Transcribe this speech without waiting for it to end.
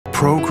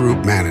Pro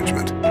Group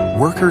Management.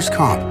 Workers'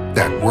 comp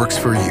that works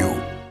for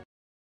you.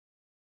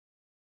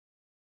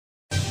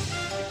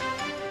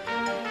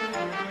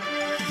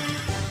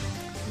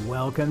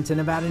 Welcome to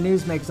Nevada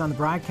Newsmakers on the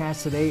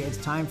broadcast today. It's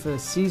time for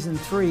season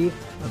 3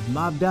 of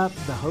Mobbed Up.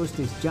 The host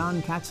is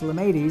John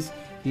Catsimatidis.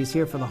 He's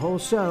here for the whole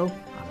show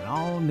on an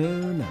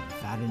all-new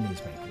Nevada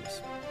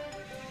Newsmakers.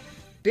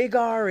 Big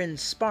R in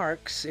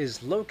Sparks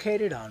is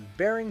located on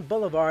Bering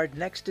Boulevard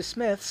next to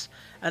Smith's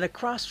and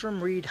across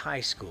from Reed High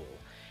School.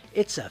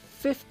 It's a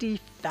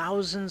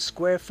 50,000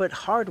 square foot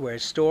hardware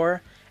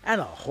store and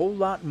a whole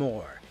lot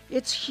more.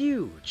 It's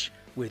huge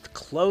with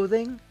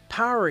clothing,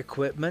 power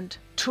equipment,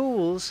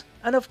 tools,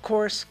 and of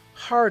course,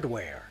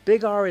 hardware.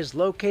 Big R is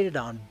located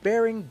on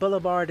Bering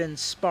Boulevard in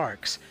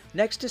Sparks,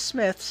 next to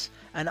Smith's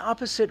and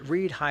opposite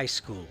Reed High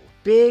School.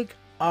 Big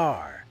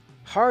R,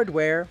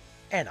 hardware,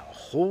 and a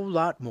whole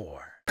lot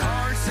more.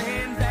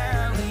 Carson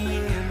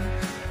Valley,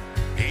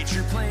 hate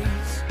your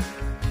place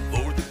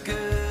for the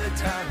good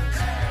times.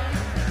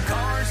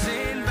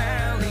 Carson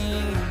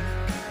Valley.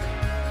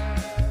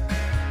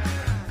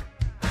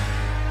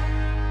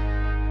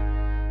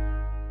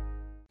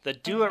 The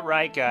Do It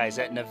Right guys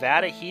at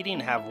Nevada Heating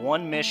have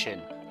one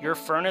mission. Your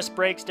furnace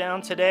breaks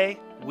down today,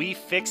 we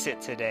fix it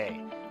today.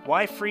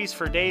 Why freeze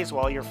for days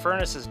while your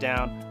furnace is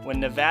down when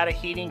Nevada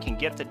Heating can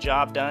get the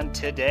job done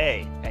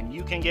today and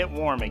you can get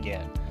warm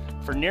again?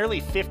 For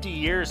nearly 50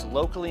 years,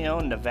 locally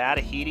owned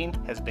Nevada Heating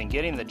has been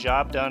getting the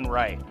job done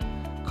right.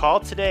 Call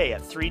today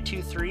at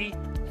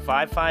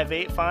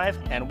 323-5585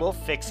 and we'll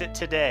fix it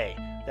today.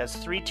 That's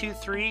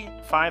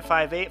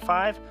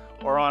 323-5585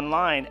 or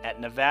online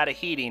at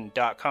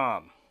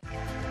nevadaheating.com.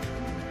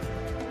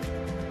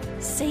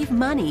 Save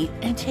money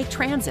and take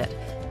transit.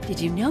 Did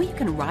you know you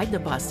can ride the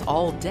bus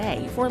all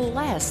day for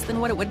less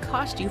than what it would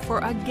cost you for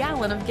a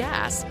gallon of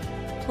gas?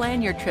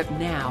 Plan your trip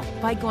now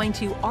by going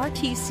to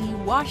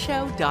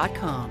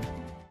rtcwashoe.com.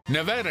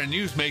 Nevada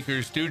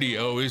Newsmakers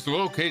Studio is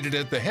located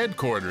at the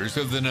headquarters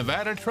of the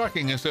Nevada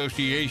Trucking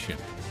Association.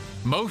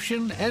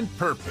 Motion and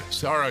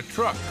purpose are a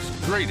truck's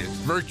greatest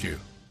virtue.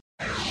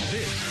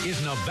 This is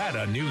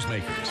Nevada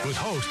Newsmakers with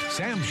host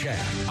Sam Shad,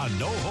 a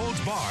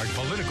no-holds-barred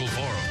political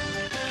forum.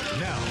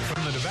 Now,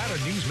 from the Nevada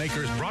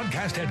Newsmakers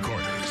broadcast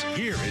headquarters,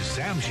 here is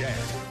Sam Shad.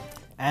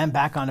 And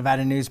back on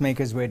Nevada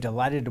Newsmakers, we're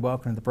delighted to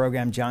welcome to the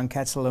program John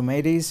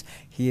Catsimatidis.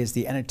 He is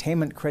the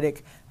entertainment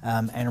critic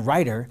and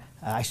writer.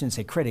 I shouldn't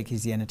say critic,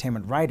 he's the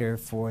entertainment writer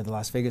for the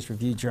Las Vegas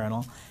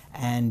Review-Journal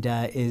and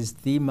is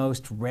the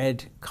most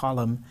read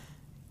column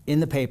in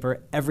the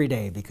paper every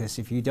day, because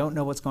if you don't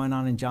know what's going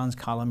on in John's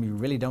column, you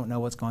really don't know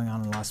what's going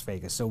on in Las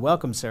Vegas. So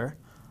welcome, sir.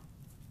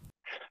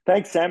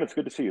 Thanks, Sam. It's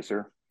good to see you,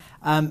 sir.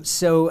 One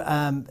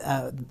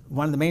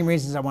of the main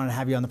reasons I wanted to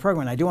have you on the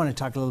program, and I do want to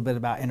talk a little bit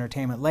about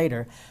entertainment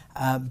later,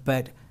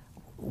 but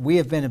we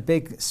have been a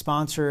big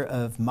sponsor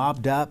of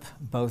Mobbed Up,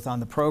 both on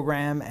the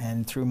program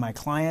and through my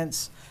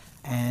clients,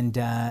 and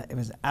it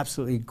was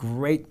absolutely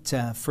great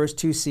first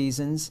 2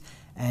 seasons,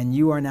 and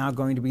you are now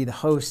going to be the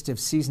host of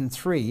season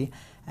 3.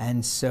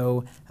 And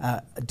so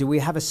do we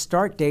have a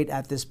start date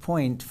at this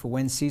point for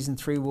when season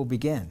 3 will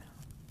begin?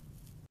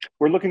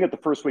 We're looking at the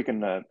first week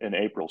in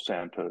April,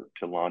 Sam, to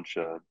launch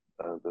the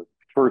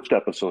first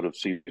episode of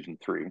season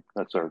 3.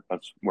 That's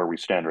where we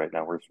stand right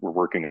now. We're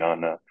working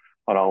on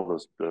all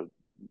those the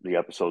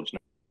episodes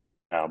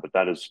now, but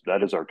that is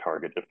our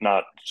target, if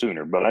not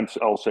sooner. But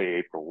I'll say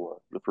April,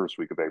 the first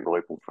week of April,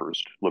 April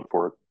 1st. Look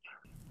for it.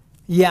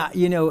 Yeah,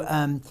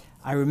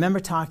 I remember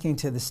talking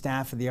to the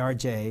staff of the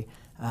RJ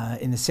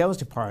in the sales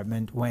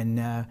department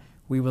when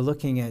we were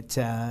looking at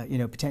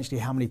potentially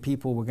how many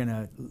people were going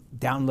to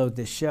download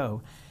this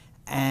show.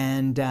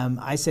 And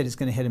I said it's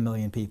going to hit 1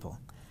 million people.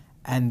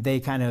 And they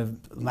kind of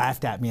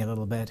laughed at me a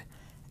little bit.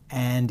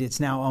 And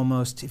it's now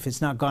almost, if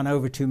it's not gone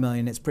over 2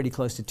 million, it's pretty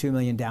close to 2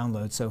 million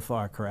downloads so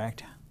far,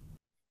 correct?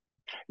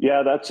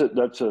 Yeah, that's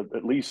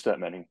at least that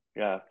many.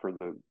 Yeah, for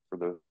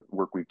the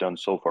work we've done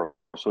so far.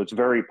 So it's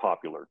very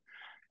popular,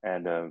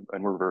 and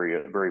we're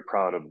very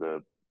proud of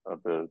the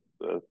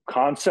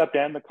concept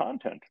and the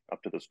content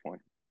up to this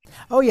point.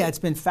 Oh yeah, it's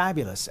been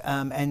fabulous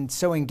and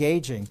so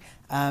engaging.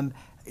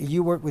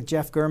 You worked with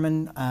Jeff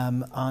German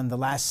on the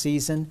last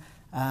season.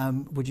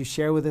 Would you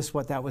share with us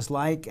what that was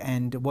like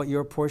and what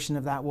your portion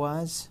of that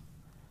was?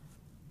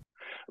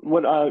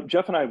 What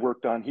Jeff and I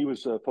worked on, he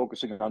was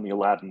focusing on the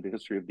Aladdin, the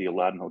history of the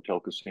Aladdin Hotel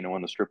Casino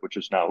on the Strip, which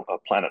is now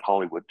Planet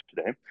Hollywood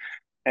today.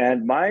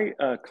 And my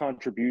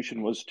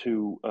contribution was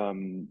to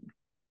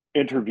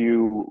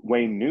interview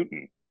Wayne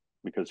Newton,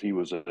 because he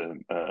was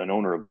an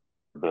owner of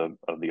the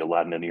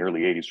Aladdin in the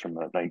early 80s, from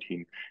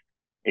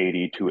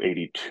 1980 to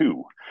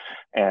 82.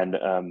 And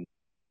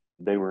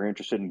they were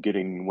interested in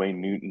getting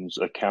Wayne Newton's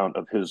account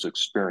of his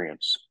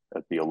experience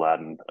at the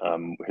Aladdin,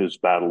 his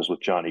battles with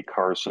Johnny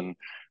Carson,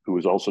 who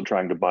was also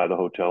trying to buy the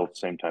hotel at the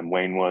same time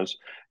Wayne was,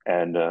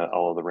 and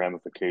all of the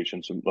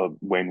ramifications.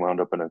 Wayne wound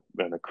up in a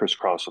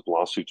crisscross of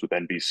lawsuits with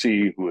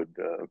NBC, who had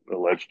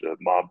alleged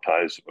mob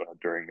ties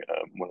during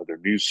one of their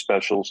news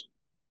specials.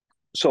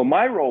 So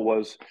my role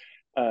was,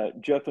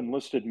 Jeff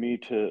enlisted me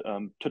to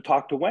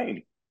talk to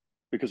Wayne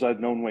because I've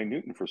known Wayne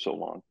Newton for so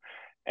long.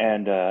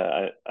 And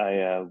I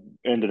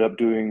ended up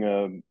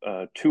doing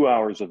 2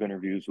 hours of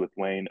interviews with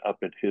Wayne up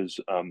at his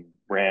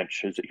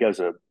ranch. He has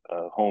a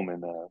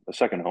home a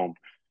second home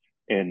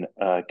in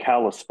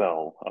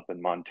Kalispell up in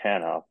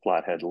Montana,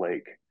 Flathead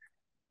Lake.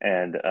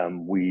 And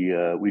we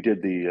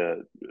did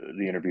the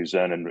interviews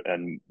then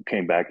and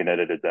came back and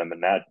edited them.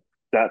 And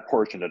that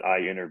portion that I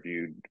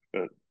interviewed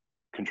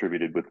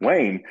contributed with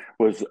Wayne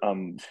was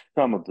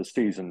some of the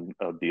season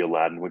of the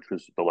Aladdin, which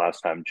was the last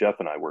time Jeff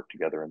and I worked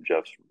together in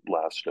Jeff's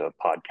last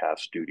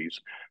podcast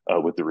duties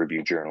with the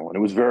Review Journal. And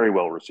it was very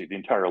well received. The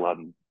entire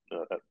Aladdin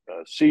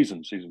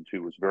season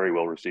 2 was very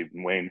well received.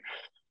 And Wayne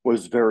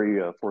was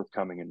very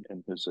forthcoming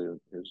in his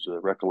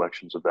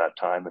recollections of that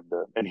time,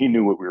 and he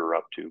knew what we were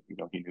up to. You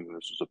know, he knew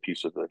this was a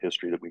piece of the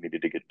history that we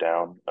needed to get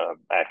down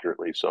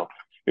accurately. So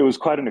it was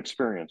quite an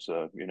experience,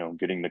 you know,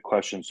 getting the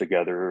questions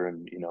together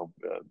and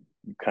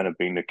kind of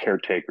being the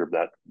caretaker of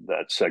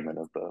that segment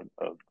of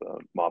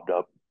Mobbed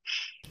Up.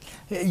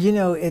 You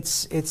know,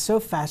 it's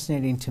so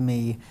fascinating to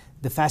me,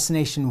 the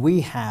fascination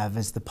we have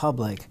as the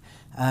public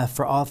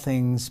for all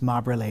things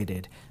mob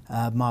related,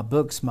 mob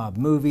books, mob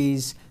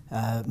movies,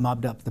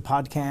 Mobbed Up the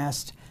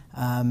podcast.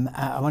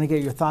 I want to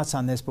get your thoughts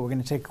on this, but we're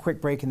going to take a quick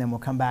break and then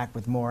we'll come back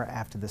with more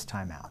after this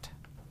timeout.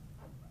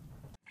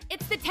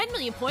 It's the 10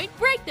 million point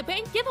Break the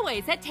Bank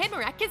giveaways at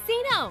Tamarack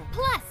Casino.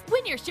 Plus,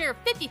 win your share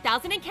of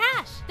 $50,000 in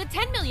cash. The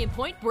 10 million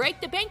point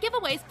Break the Bank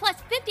giveaways plus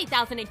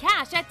 $50,000 in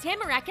cash at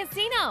Tamarack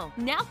Casino.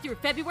 Now through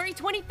February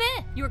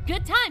 25th. Your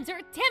good times are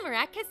at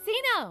Tamarack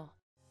Casino.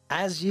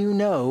 As you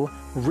know,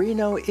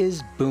 Reno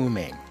is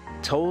booming.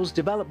 Toll's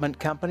development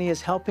company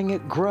is helping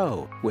it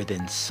grow with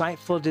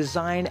insightful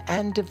design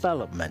and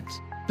development,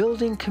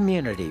 building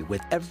community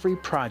with every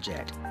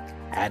project,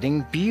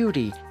 adding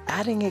beauty,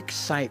 adding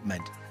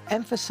excitement,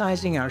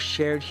 emphasizing our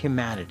shared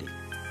humanity.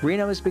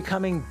 Reno is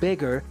becoming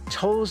bigger.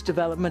 Toll's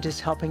development is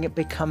helping it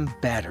become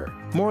better,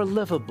 more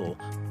livable,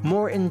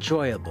 more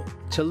enjoyable.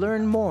 To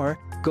learn more,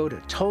 go to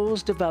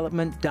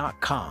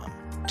tollsdevelopment.com.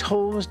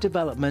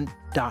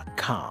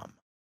 tollsdevelopment.com.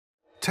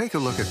 Take a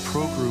look at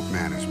Pro Group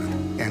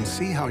Management and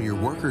see how your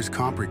workers'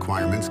 comp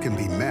requirements can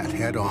be met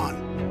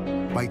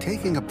head-on. By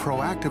taking a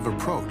proactive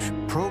approach,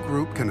 Pro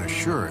Group can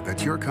assure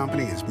that your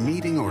company is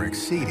meeting or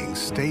exceeding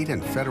state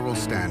and federal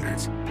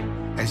standards.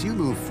 As you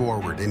move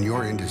forward in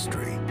your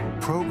industry,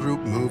 Pro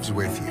Group moves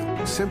with you,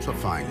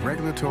 simplifying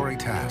regulatory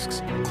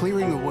tasks,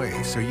 clearing the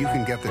way so you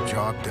can get the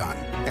job done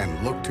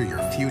and look to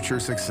your future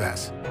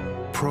success.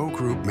 Pro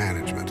Group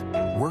Management,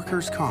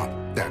 workers' comp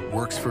that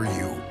works for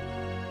you.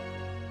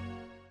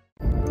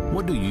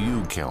 What do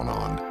you count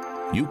on?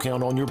 You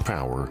count on your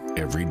power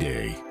every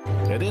day.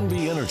 At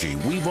NV Energy,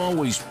 we've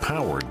always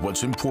powered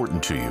what's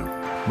important to you,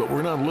 but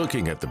we're not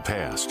looking at the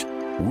past.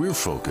 We're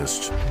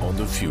focused on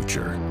the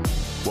future.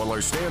 While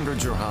our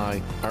standards are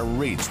high, our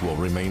rates will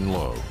remain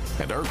low.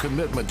 And our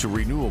commitment to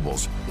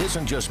renewables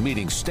isn't just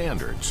meeting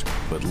standards,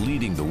 but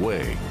leading the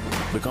way.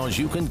 Because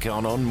you can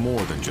count on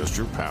more than just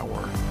your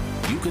power.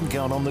 You can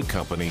count on the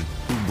company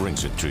who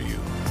brings it to you.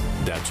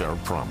 That's our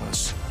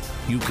promise.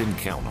 You can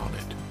count on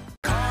it.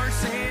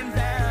 Carson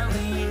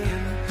Valley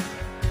Inn,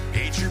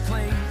 it's your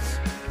place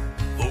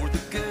for the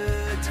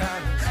good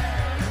times.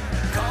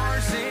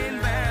 Carson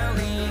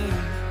Valley Inn.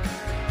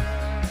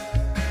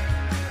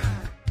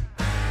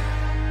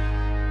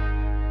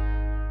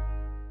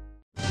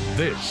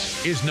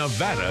 This is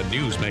Nevada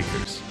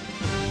Newsmakers.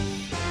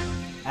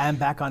 And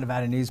back on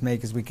Nevada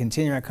Newsmakers, we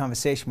continue our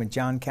conversation with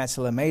John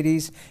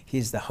Catsimatidis.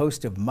 He's the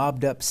host of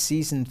Mobbed Up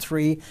Season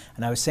 3.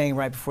 And I was saying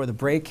right before the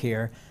break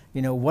here,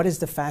 you know, what is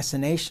the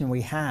fascination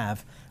we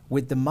have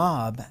with the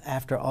mob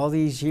after all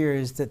these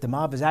years that the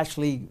mob is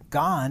actually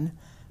gone,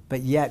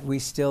 but yet we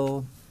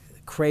still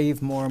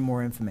crave more and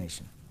more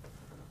information?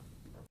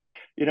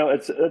 You know,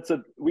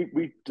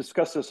 we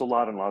discuss this a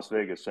lot in Las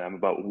Vegas, Sam,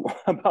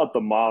 about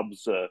the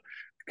mob's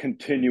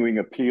continuing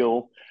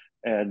appeal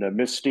and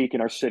mystique in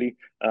our city.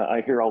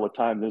 I hear all the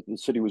time that the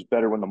city was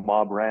better when the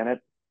mob ran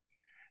it.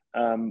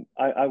 In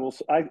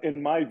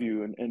my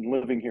view, and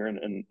living here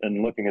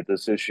and looking at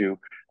this issue,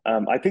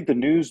 I think the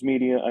news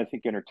media, I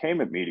think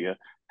entertainment media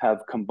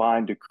have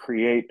combined to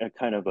create a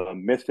kind of a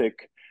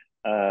mythic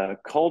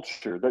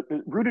culture that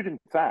rooted in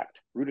fact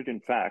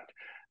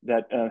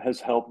that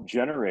has helped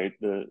generate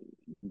the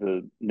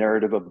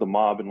narrative of the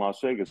mob in Las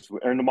Vegas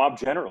and the mob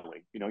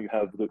generally. You know, you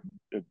have the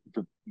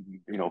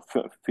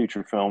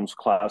feature films,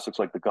 classics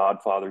like the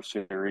Godfather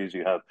series.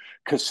 You have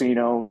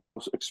Casino,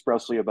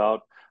 expressly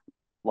about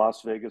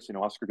Las Vegas. You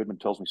know, Oscar Goodman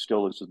tells me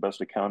still is the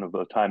best account of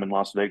a time in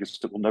Las Vegas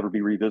that will never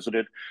be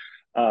revisited.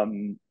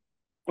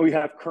 We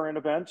have current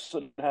events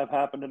that have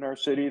happened in our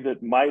city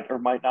that might or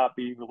might not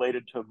be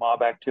related to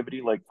mob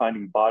activity, like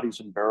finding bodies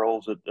in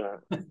barrels at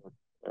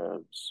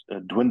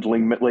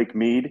dwindling Lake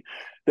Mead,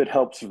 that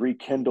helps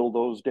rekindle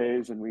those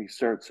days. And we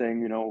start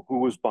saying, you know, who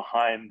was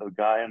behind the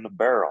guy in the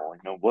barrel?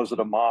 You know, was it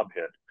a mob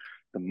hit?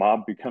 The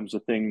mob becomes a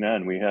thing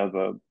then. We have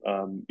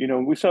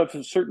we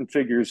have certain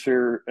figures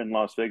here in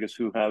Las Vegas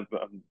who have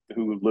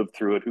who lived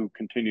through it, who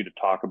continue to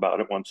talk about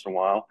it once in a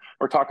while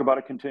or talk about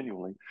it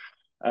continually.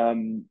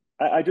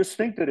 I just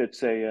think that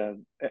it's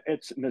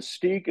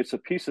mystique. It's a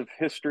piece of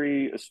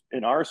history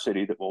in our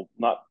city that will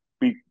not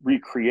be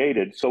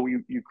recreated. So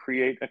you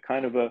create a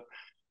kind of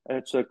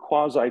it's a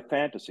quasi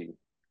fantasy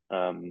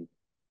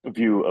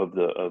view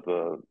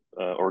of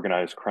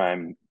organized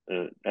crime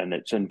and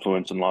its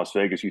influence in Las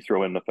Vegas. You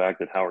throw in the fact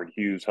that Howard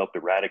Hughes helped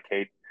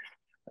eradicate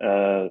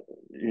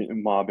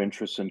mob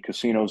interests in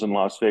casinos in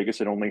Las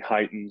Vegas. It only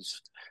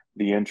heightens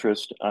the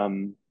interest.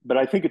 But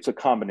I think it's a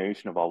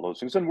combination of all those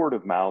things and word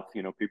of mouth.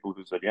 People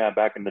who said, "Yeah,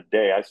 back in the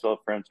day," I still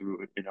have friends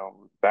who,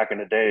 back in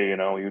the day,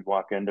 you'd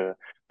walk into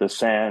the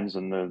Sands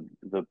and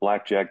the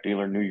blackjack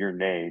dealer knew your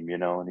name,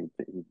 and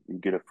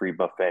he'd get a free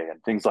buffet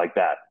and things like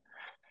that.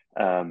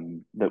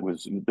 That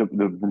was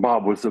the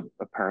mob was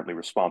apparently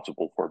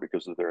responsible for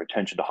because of their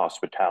attention to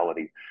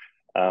hospitality.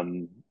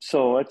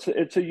 So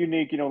it's a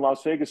unique,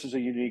 Las Vegas is a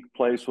unique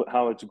place.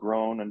 How it's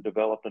grown and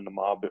developed, and the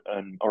mob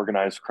and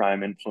organized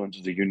crime influence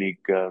is a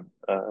unique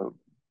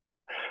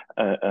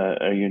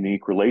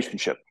unique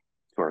relationship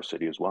to our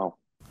city as well.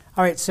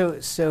 All right, so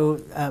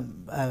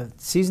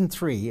season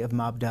 3 of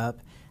Mobbed Up,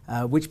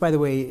 which, by the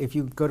way, if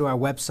you go to our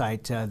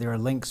website, there are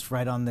links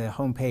right on the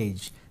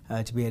homepage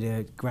to be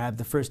able to grab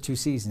the first 2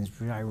 seasons,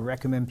 which I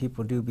recommend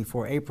people do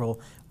before April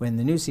when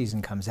the new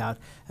season comes out.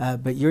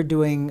 But you're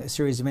doing a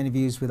series of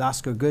interviews with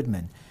Oscar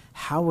Goodman.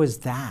 How was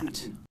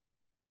that?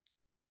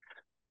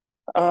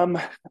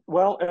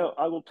 Well,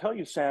 I will tell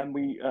you, Sam.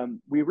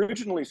 We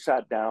originally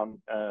sat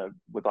down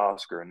with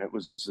Oscar, and it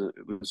was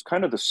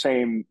kind of the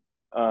same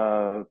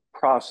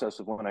process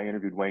of when I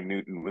interviewed Wayne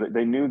Newton.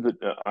 They knew that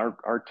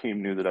our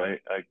team knew that I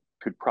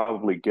could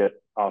probably get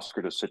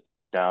Oscar to sit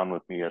down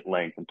with me at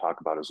length and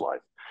talk about his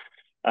life.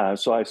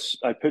 So I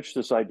pitched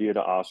this idea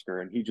to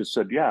Oscar, and he just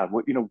said, "Yeah,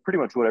 pretty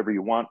much whatever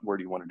you want. Where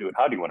do you want to do it?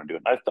 How do you want to do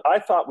it?" And I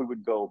thought we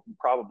would go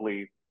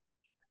probably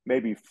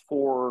maybe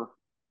 4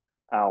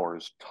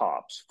 hours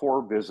tops,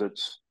 4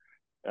 visits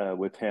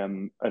with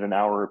him at an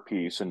hour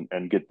apiece,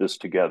 and get this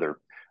together.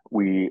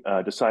 We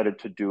decided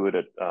to do it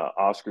at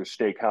Oscar's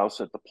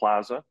Steakhouse at the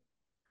Plaza,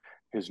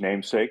 his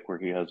namesake, where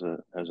he has a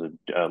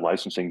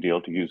licensing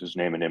deal to use his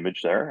name and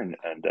image there, and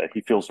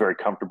he feels very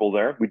comfortable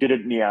there. We did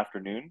it in the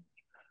afternoon.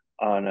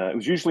 It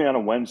was usually on a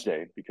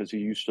Wednesday because he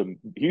used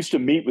to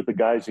meet with the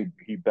guys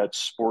he bets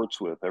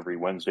sports with every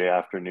Wednesday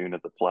afternoon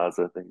at the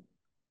Plaza. They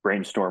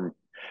brainstorm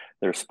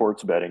their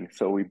sports betting,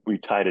 so we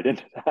tied it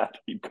into that.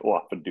 He'd go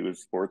off and do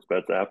his sports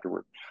bets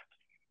afterward.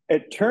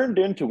 It turned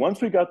into,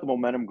 once we got the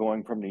momentum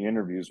going from the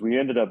interviews, we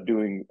ended up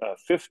doing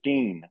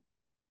 15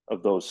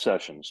 of those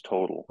sessions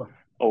total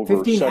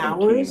over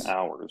 17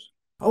 hours.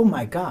 Oh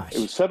my gosh! It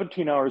was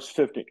 17 hours,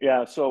 50.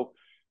 Yeah. So,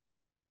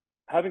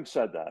 having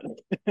said that,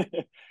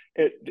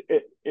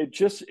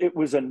 it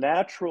was a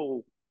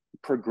natural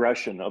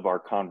progression of our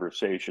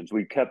conversations.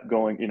 We kept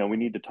going. We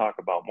need to talk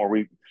about more.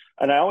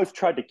 And I always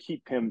tried to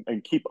keep him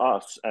and keep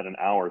us at an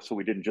hour, so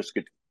we didn't just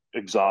get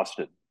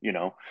exhausted.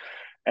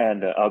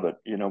 And of it,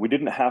 we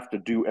didn't have to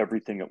do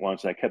everything at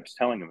once. And I kept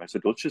telling him, I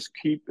said, let's just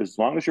keep, as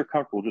long as you're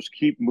comfortable, just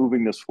keep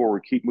moving this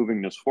forward,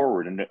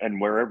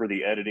 and wherever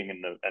the editing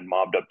and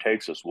Mobbed Up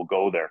takes us, we'll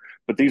go there.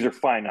 But these are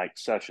finite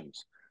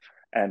sessions,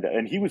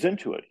 and he was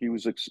into it.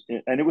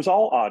 And it was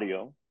all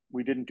audio.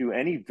 We didn't do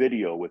any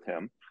video with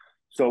him,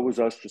 so it was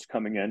us just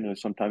coming in. And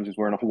sometimes he's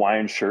wearing a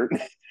Hawaiian shirt,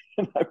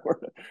 and I wear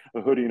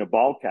a hoodie and a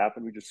ball cap,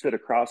 and we just sit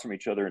across from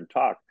each other and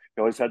talk.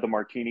 He always had the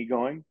martini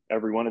going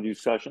every one of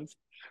these sessions.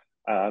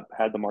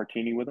 Had the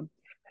martini with him,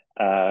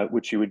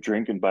 which he would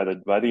drink, and by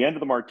the end of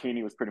the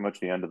martini was pretty much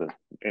the end of the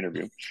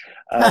interview.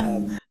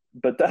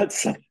 But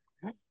it's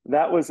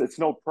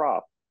no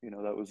prop,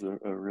 that was a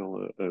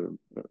real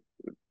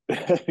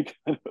interview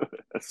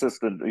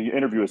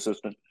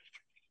assistant.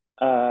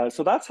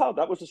 So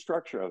that was the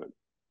structure of it.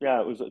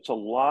 Yeah, it's a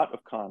lot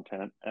of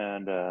content,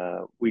 and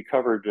we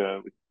covered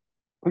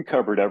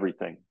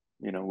everything.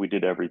 We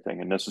did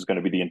everything, and this is going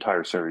to be the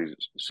entire series,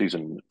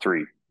 season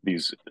 3.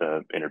 These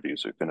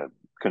interviews are going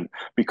to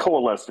be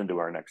coalesced into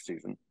our next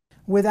season.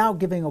 Without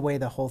giving away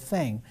the whole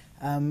thing,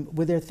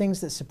 were there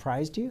things that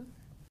surprised you?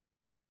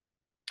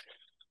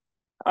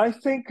 I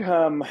think,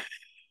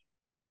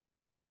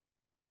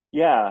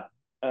 yeah,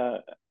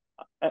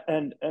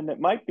 and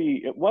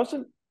it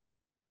wasn't,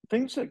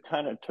 things that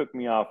kind of took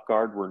me off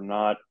guard were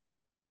not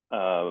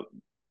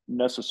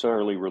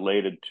necessarily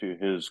related to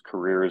his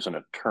career as an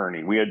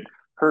attorney. We had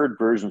heard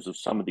versions of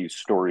some of these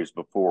stories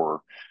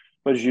before.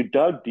 But as you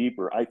dug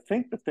deeper, I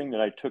think the thing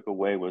that I took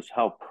away was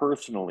how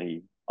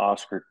personally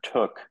Oscar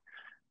took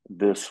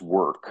this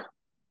work.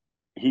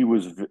 He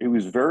was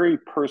very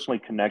personally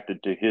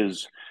connected to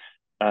his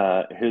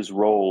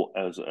role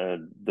as a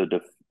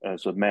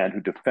man who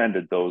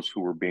defended those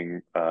who were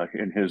being,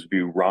 in his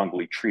view,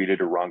 wrongly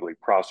treated or wrongly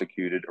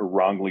prosecuted or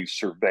wrongly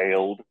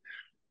surveilled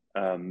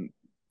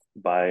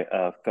by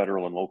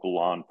federal and local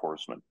law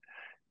enforcement.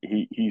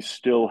 He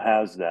still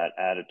has that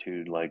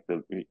attitude, like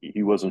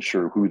he wasn't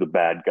sure who the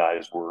bad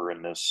guys were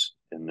in this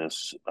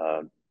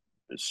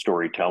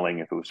storytelling,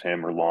 if it was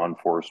him or law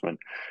enforcement.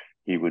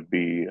 He would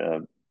be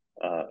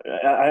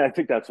I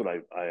think that's what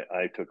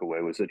I took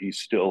away, was that he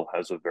still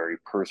has a very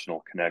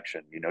personal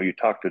connection. You know, you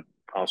talk to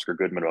Oscar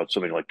Goodman about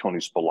somebody like Tony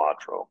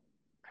Spilotro,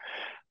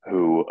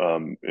 who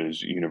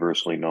is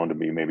universally known to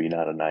be maybe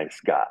not a nice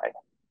guy.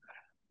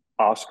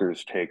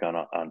 Oscar's take on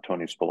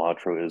Tony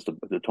Spilotro is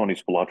the Tony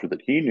Spilotro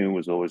that he knew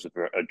was always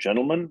a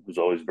gentleman, was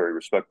always very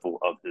respectful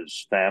of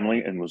his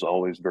family, and was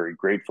always very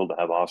grateful to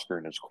have Oscar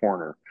in his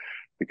corner,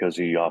 because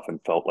he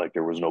often felt like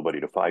there was nobody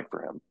to fight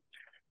for him.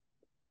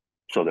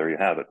 So there you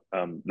have it.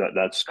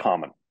 That's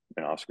common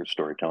in Oscar's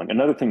storytelling.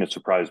 Another thing that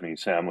surprised me,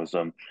 Sam, was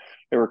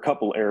there were a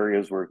couple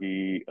areas where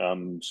he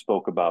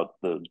spoke about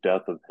the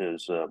death of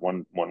his,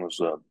 one was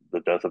the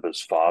death of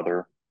his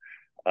father,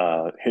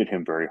 hit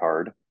him very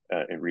hard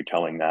in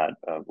retelling that,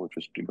 which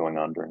was going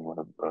on during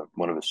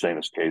one of his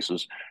famous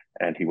cases,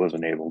 and he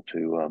wasn't able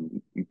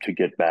to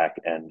get back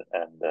and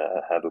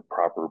have a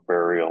proper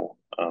burial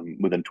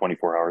within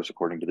 24 hours,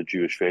 according to the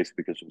Jewish faith,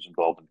 because he was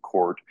involved in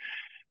court.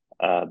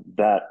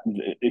 That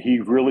he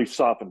really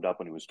softened up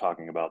when he was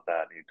talking about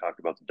that. He talked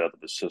about the death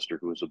of his sister,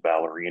 who was a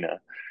ballerina,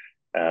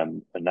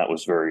 and that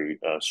was very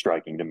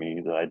striking to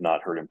me, that I'd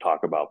not heard him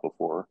talk about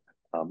before.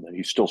 And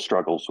he still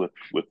struggles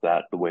with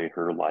that, the way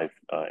her life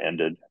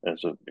ended,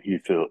 as he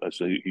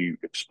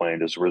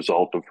explained, as a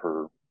result of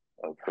her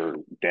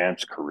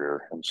dance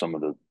career and some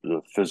of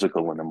the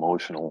physical and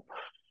emotional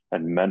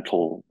and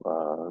mental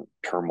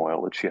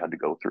turmoil that she had to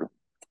go through.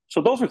 So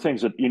those are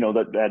things that, you know,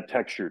 that add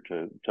texture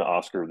to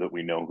Oscar, that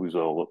we know who's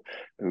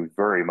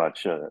very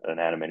much an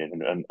animated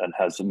and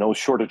has no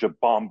shortage of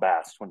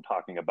bombast when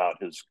talking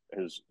about his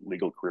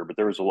legal career. But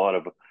there was a lot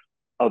of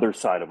other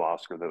side of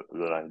Oscar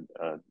that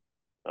I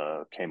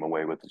came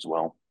away with as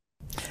well.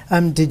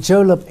 Did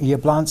Joe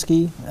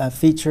Yablonsky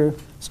feature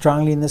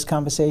strongly in this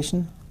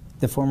conversation,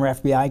 the former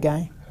FBI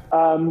guy?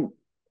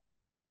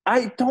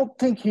 I don't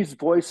think his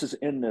voice is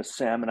in this,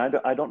 Sam, and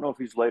I don't know if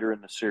he's later in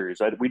the series.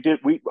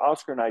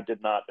 Oscar and I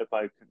did not, if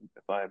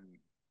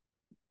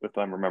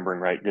I'm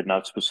remembering right, did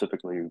not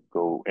specifically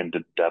go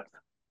into depth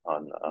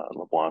on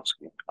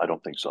Yablonsky. I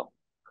don't think so.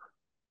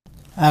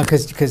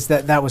 Because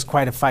that was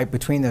quite a fight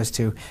between those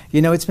two.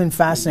 You know, it's been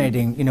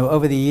fascinating. You know,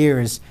 over the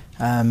years,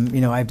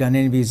 you know, I've done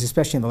interviews,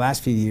 especially in the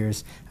last few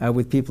years,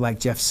 with people like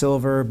Jeff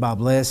Silver,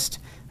 Bob List,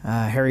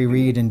 Harry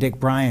Reid, and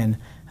Dick Bryan.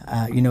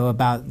 You know,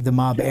 about the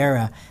mob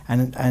era,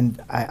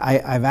 and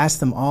I've asked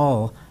them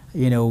all,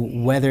 you know,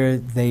 whether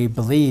they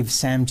believe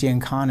Sam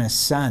Giancana's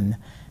son,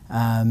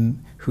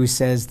 who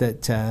says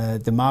that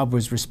the mob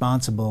was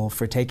responsible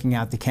for taking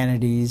out the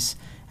Kennedys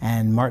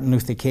and Martin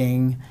Luther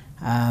King.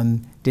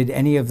 Did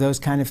any of those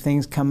kind of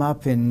things come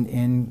up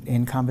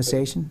in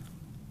conversation?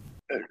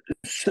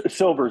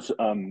 Silver's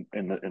in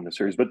the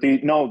series, but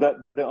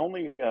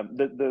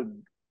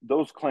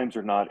those claims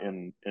are not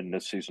in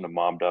this season of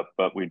Mobbed Up.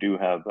 But we do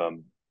have.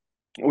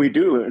 We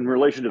do, in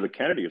relation to the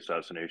Kennedy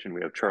assassination,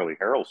 we have Charlie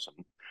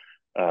Harrelson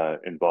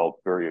involved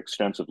very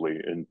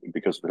extensively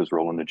because of his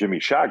role in the Jimmy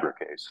Chagra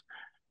case.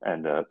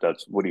 And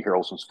that's Woody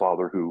Harrelson's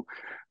father, who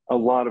a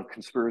lot of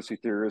conspiracy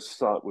theorists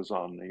thought was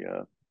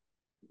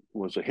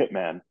was a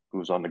hitman who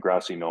was on the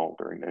grassy knoll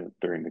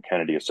during the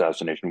Kennedy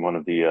assassination. One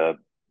of the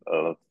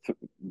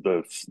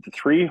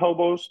three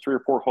or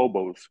four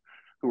hobos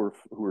who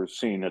were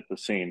seen at the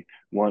scene,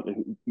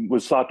 one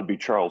was thought to be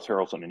Charles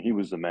Harrelson, and he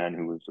was the man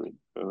who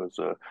was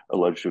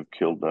alleged to have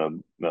killed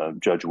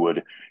Judge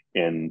Wood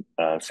in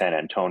San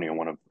Antonio,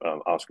 one of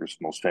Oscar's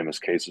most famous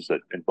cases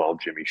that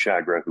involved Jimmy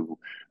Chagra, who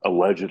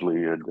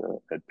allegedly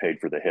had paid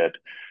for the hit.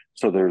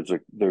 So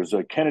there's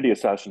a Kennedy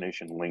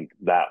assassination link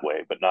that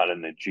way, but not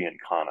in the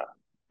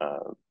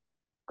Giancana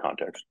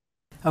context.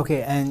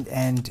 Okay, and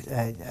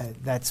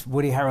that's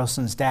Woody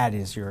Harrelson's dad,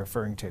 is you're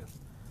referring to?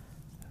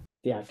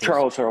 Yeah,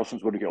 Charles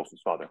Harrelson's Woody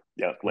Harrelson's father.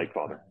 Yeah, late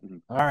father. Mm-hmm.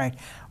 All right.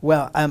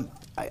 Well,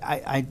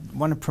 I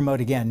want to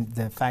promote again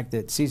the fact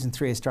that season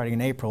 3 is starting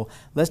in April.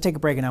 Let's take a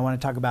break, and I want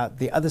to talk about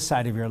the other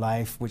side of your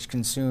life, which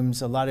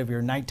consumes a lot of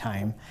your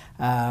nighttime,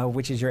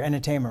 which is your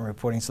entertainment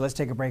reporting. So let's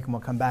take a break, and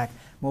we'll come back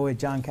more with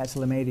John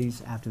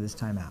Catsimatidis after this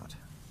timeout.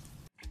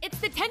 It's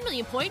the 10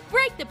 million point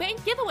Break the Bank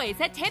giveaways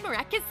at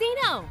Tamarack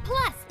Casino.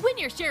 Plus, win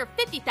your share of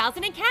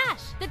 $50,000 in cash.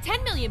 The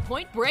 10 million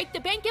point Break the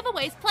Bank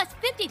giveaways plus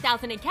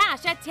 $50,000 in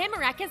cash at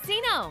Tamarack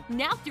Casino.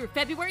 Now through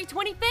February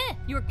 25th.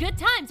 Your good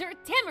times are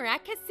at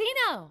Tamarack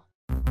Casino.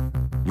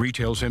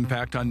 Retail's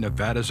impact on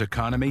Nevada's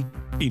economy?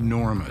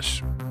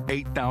 Enormous.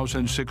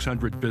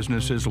 8,600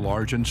 businesses,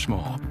 large and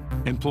small,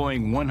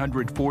 employing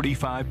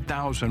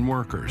 145,000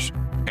 workers.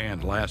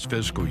 And last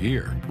fiscal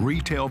year,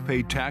 retail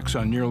paid tax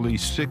on nearly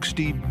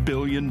 $60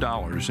 billion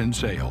in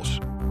sales.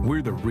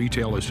 We're the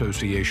Retail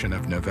Association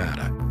of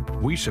Nevada.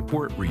 We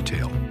support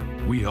retail,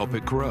 we help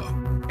it grow,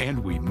 and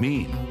we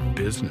mean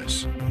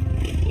business.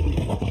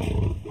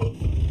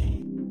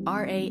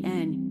 RANNV.org.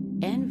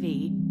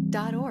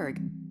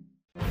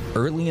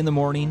 Early in the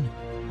morning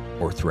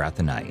or throughout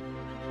the night,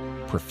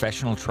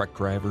 professional truck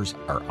drivers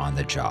are on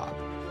the job,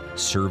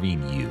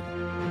 serving you,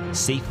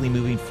 safely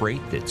moving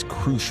freight that's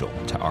crucial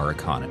to our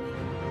economy.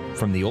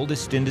 From the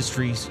oldest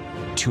industries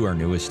to our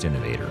newest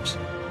innovators,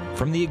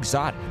 from the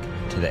exotic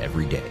to the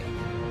everyday,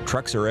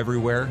 Trucks are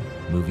everywhere,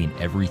 moving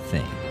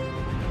everything.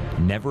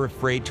 Never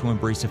afraid to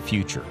embrace a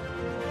future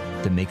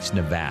that makes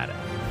Nevada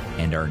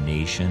and our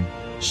nation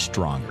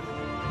stronger.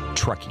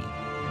 Trucking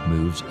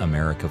moves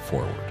America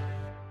forward.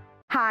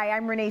 Hi,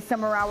 I'm Renee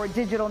Summerauer,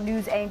 digital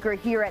news anchor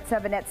here at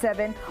 7 at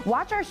 7.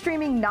 Watch our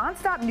streaming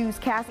nonstop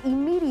newscast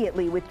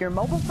immediately with your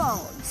mobile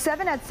phone.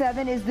 7 at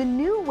 7 is the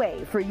new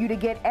way for you to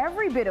get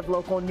every bit of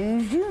local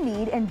news you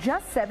need in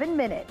just 7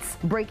 minutes.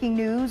 Breaking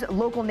news,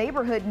 local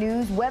neighborhood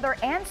news, weather,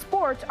 and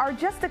sports are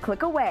just a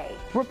click away.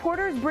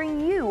 Reporters bring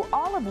you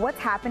all of what's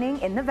happening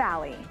in the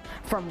Valley.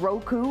 From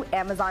Roku,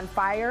 Amazon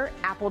Fire,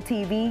 Apple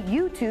TV,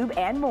 YouTube,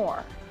 and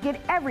more. Get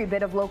every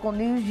bit of local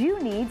news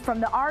you need from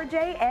the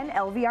RJ and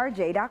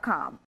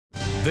LVRJ.com.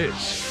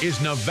 This is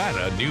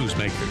Nevada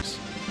Newsmakers.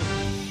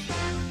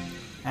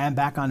 And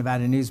back on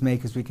Nevada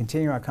Newsmakers, we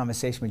continue our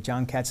conversation with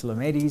John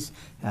Catsimatidis.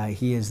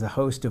 He is the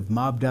host of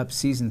Mobbed Up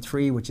Season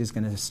 3, which is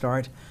going to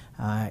start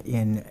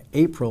in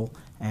April,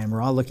 and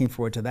we're all looking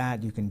forward to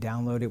that. You can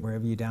download it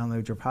wherever you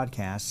download your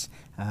podcasts,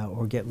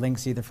 or get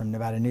links either from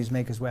Nevada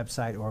Newsmakers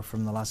website or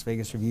from the Las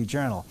Vegas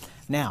Review-Journal.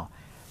 Now,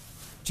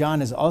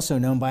 John is also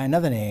known by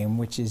another name,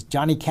 which is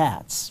Johnny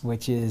Katz,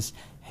 which is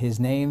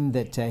his name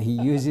that he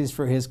uses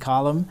for his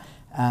column.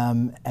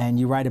 And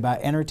you write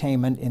about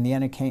entertainment in the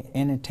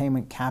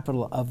entertainment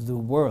capital of the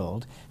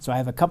world. So I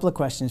have a couple of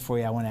questions for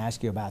you I want to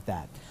ask you about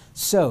that.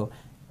 So,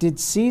 did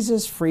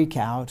Caesars freak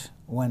out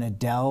when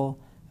Adele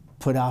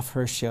put off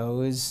her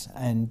shows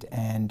and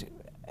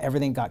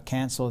everything got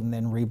canceled and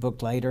then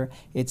rebooked later?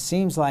 It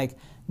seems like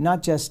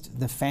not just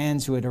the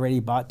fans who had already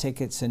bought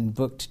tickets and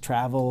booked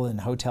travel and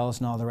hotels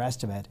and all the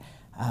rest of it,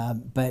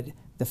 but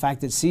the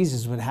fact that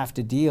Caesars would have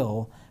to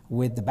deal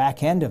with the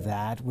back end of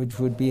that, which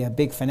would be a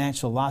big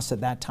financial loss at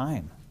that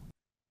time.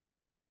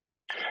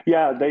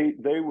 Yeah,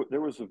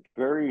 there was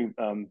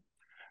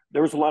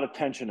a lot of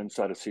tension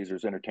inside of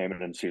Caesars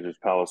Entertainment and Caesars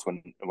Palace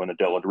when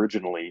Adele had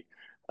originally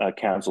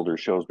canceled her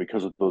shows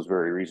because of those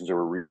very reasons. There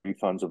were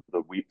refunds of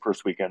the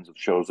first weekends of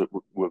shows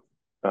with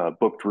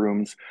booked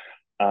rooms.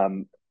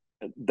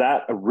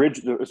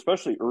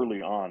 Especially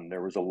early on,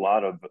 there was a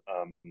lot of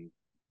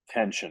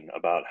tension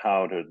about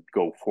how to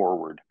go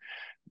forward.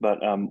 But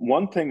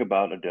one thing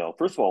about Adele,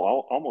 first of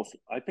all,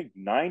 I think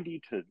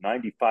 90 to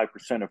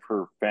 95% of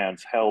her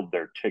fans held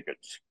their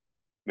tickets.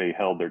 They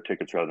held their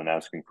tickets rather than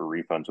asking for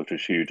refunds, which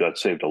is huge. That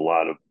saved a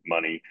lot of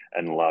money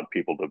and allowed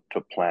people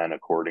to plan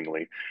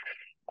accordingly.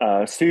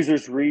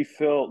 Caesars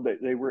refill,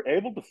 they were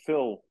able to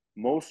fill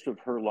most of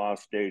her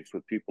lost dates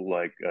with people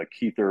like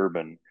Keith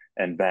Urban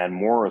and Van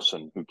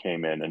Morrison, who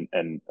came in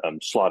and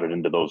slotted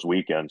into those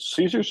weekends.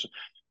 Caesars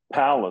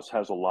Palace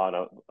has a lot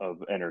of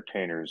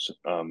entertainers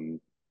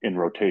in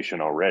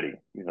rotation already.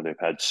 You know, they've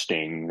had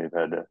Sting, they've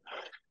had,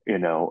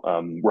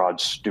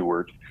 Rod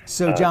Stewart.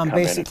 So, John,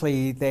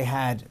 basically they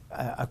had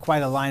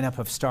quite a lineup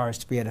of stars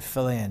to be able to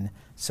fill in.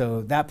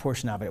 So that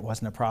portion of it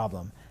wasn't a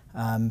problem.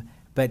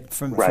 But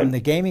from the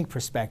gaming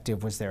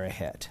perspective, was there a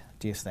hit,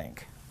 do you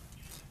think?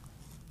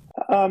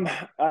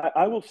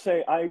 I will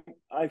say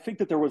I think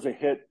that there was a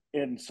hit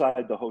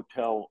inside the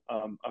hotel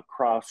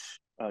across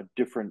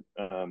different,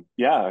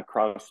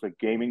 across the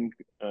gaming,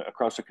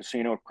 across the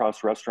casino,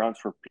 across restaurants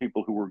for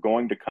people who were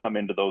going to come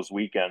into those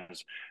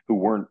weekends who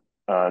weren't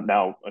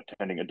now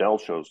attending Adele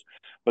shows,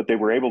 but they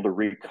were able to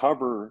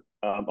recover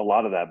a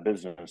lot of that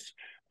business,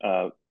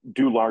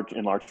 in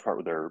large part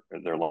with their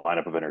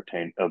lineup of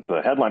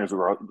the headliners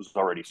was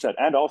already set,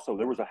 and also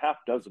there was a half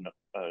dozen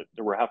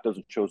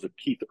shows that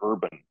Keith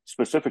Urban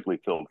specifically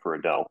filled for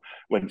Adele.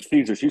 When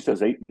Caesars, he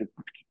says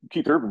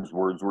Keith Urban's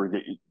words were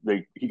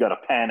he got a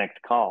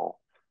panicked call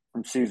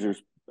from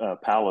Caesars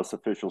Palace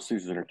officials,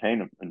 Caesars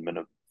Entertainment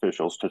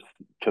officials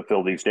to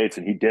fill these dates,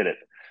 and he did it.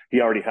 He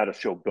already had a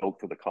show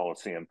built for the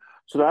Coliseum.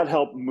 So that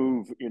helped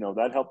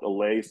that helped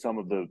allay some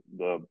of the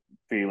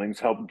feelings,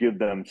 helped give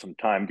them some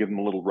time, give them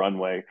a little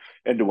runway.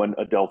 And when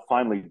Adele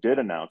finally did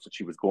announce that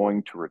she was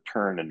going to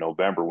return in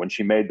November, when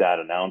she made that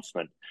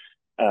announcement,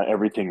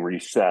 everything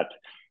reset.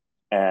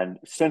 And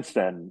since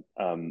then,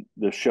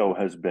 the show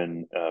has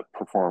been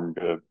performed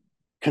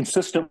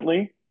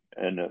consistently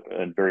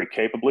and very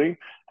capably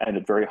and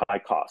at very high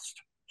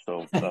cost.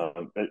 So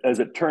as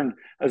it turned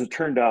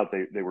out,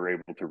 they were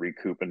able to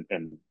recoup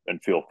and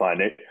feel fine.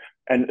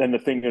 And the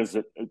thing is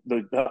that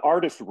the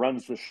artist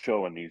runs the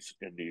show in these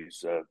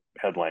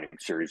headlining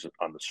series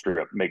on the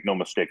Strip. Make no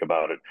mistake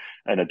about it.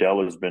 And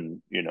Adele has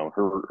been,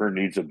 her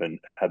needs have been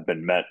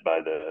met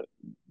by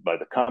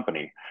the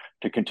company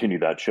to continue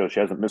that show. She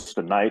hasn't missed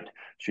a night.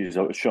 She's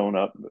shown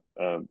up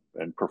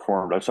and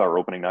performed. I saw her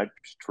opening night.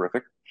 She's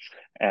terrific.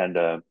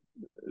 And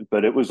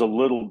but it was a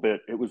little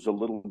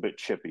bit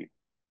chippy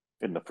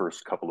in the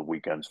first couple of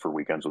weekends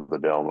with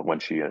Adele when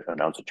she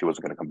announced that she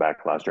wasn't going to come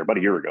back last year, about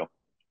a year ago.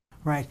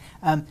 Right.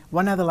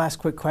 One other last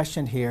quick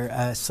question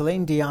here.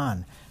 Celine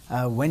Dion,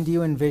 when do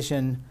you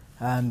envision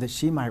that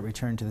she might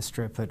return to the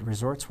Strip at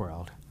Resorts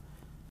World?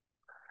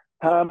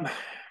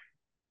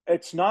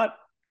 It's not,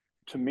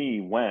 to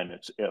me, when,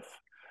 it's if.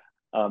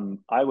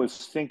 I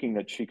was thinking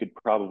that she could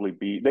probably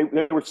be.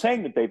 They were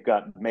saying that they've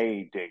got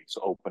May dates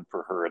open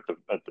for her at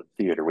the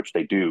theater, which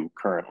they do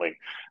currently.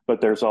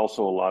 But there's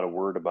also a lot of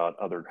word about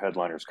other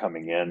headliners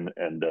coming in,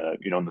 and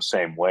in the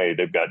same way,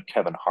 they've got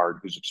Kevin Hart,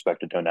 who's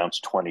expected to announce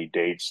 20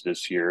 dates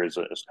this year as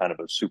kind of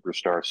a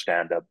superstar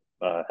stand-up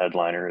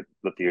headliner at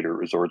the Theater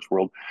Resorts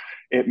World.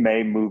 It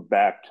may move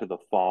back to the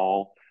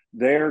fall.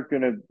 They're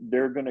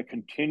gonna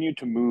continue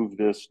to move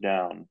this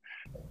down.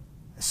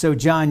 So,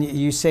 John,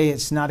 you say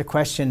it's not a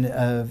question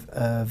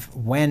of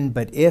when,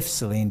 but if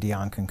Celine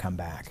Dion can come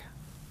back.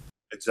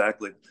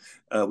 Exactly.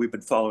 We've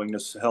been following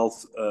this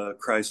health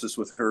crisis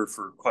with her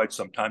for quite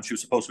some time. She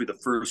was supposed to be the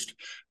first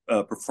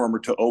performer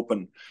to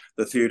open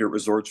the Theater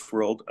Resorts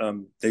World.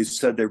 They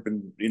said they've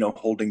been,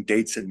 holding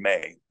dates in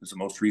May. Is the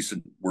most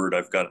recent word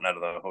I've gotten out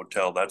of the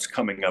hotel. That's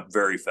coming up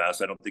very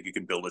fast. I don't think you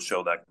can build a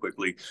show that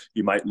quickly.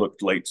 You might look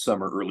late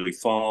summer, early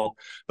fall,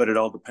 but it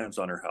all depends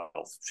on her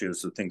health. She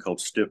has a thing called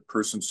stiff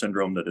person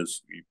syndrome that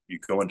is, you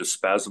go into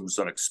spasms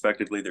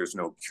unexpectedly. There's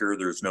no cure.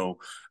 There's no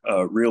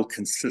real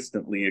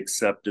consistently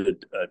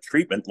accepted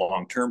treatment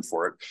long-term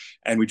for it.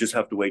 And we just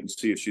have to wait and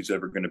see if she's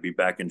ever going to be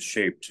back in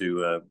shape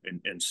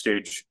in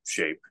stage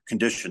shape,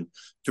 condition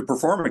to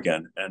perform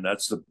again. And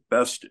that's the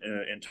best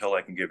intel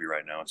I can give you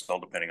right now. It's all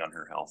depending on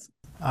her health.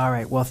 All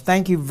right. Well,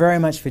 thank you very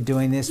much for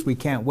doing this. We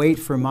can't wait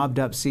for Mobbed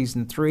Up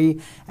Season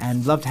 3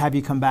 and love to have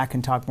you come back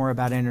and talk more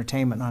about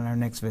entertainment on our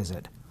next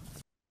visit.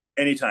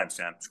 Anytime,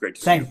 Sam. It's great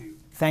to see you.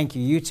 Thank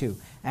you. You too.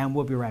 And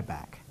we'll be right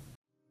back.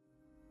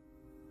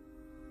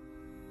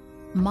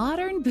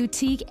 Modern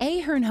boutique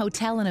Ahern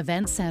Hotel and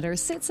Event Center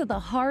sits at the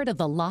heart of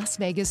the Las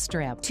Vegas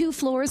Strip. 2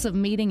 floors of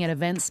meeting and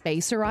event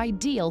space are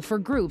ideal for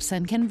groups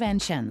and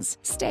conventions.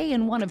 Stay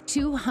in one of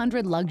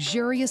 200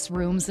 luxurious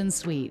rooms and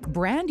suites.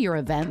 Brand your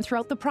event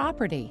throughout the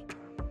property.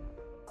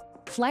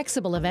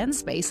 Flexible event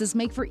spaces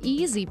make for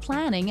easy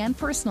planning and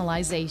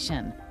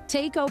personalization.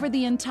 Take over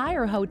the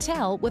entire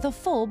hotel with a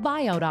full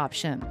buyout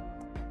option.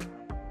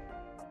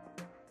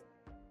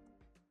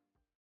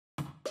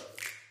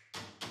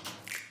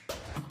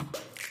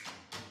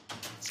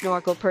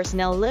 Snorkel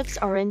personnel lifts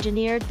are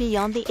engineered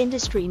beyond the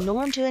industry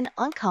norm to an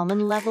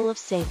uncommon level of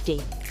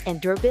safety and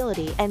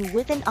durability, and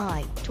with an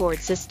eye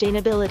towards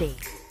sustainability.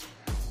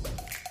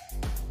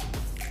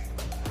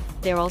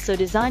 They're also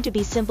designed to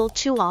be simple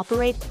to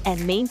operate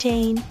and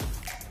maintain.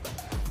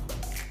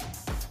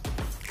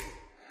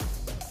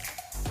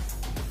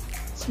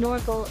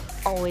 Snorkel,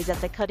 always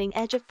at the cutting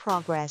edge of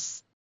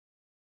progress.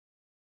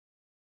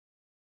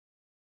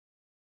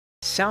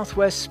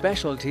 Southwest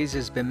Specialties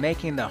has been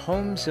making the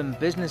homes and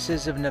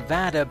businesses of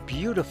Nevada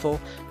beautiful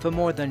for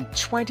more than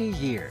 20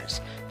 years.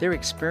 Their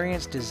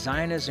experienced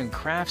designers and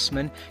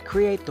craftsmen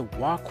create the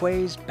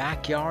walkways,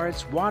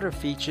 backyards, water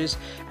features,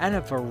 and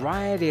a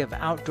variety of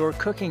outdoor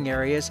cooking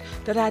areas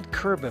that add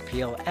curb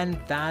appeal and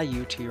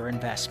value to your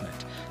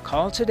investment.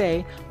 Call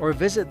today or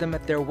visit them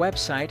at their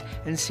website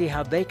and see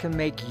how they can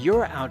make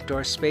your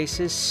outdoor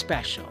spaces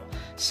special.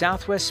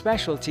 Southwest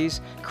Specialties,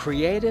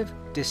 creative,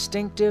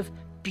 distinctive,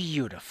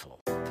 beautiful.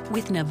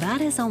 With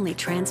Nevada's only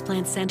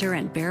transplant center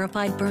and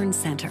verified burn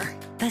center,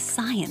 the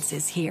science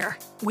is here.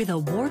 With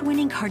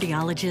award-winning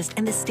cardiologist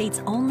and the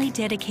state's only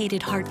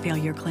dedicated heart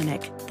failure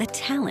clinic, the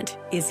talent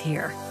is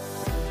here.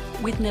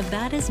 With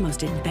Nevada's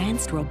most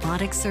advanced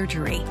robotic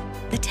surgery,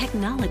 the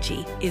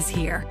technology is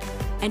here.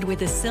 And with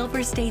the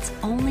Silver State's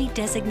only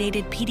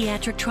designated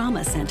pediatric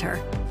trauma center,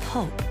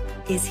 hope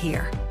is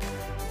here.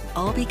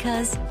 All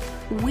because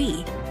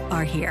we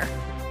are here.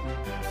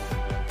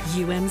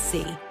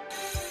 UMC.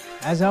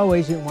 As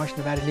always, you can watch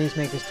Nevada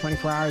Newsmakers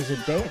 24 hours a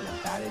day at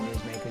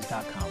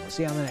NevadaNewsmakers.com. We'll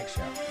see you on the next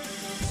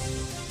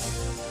show.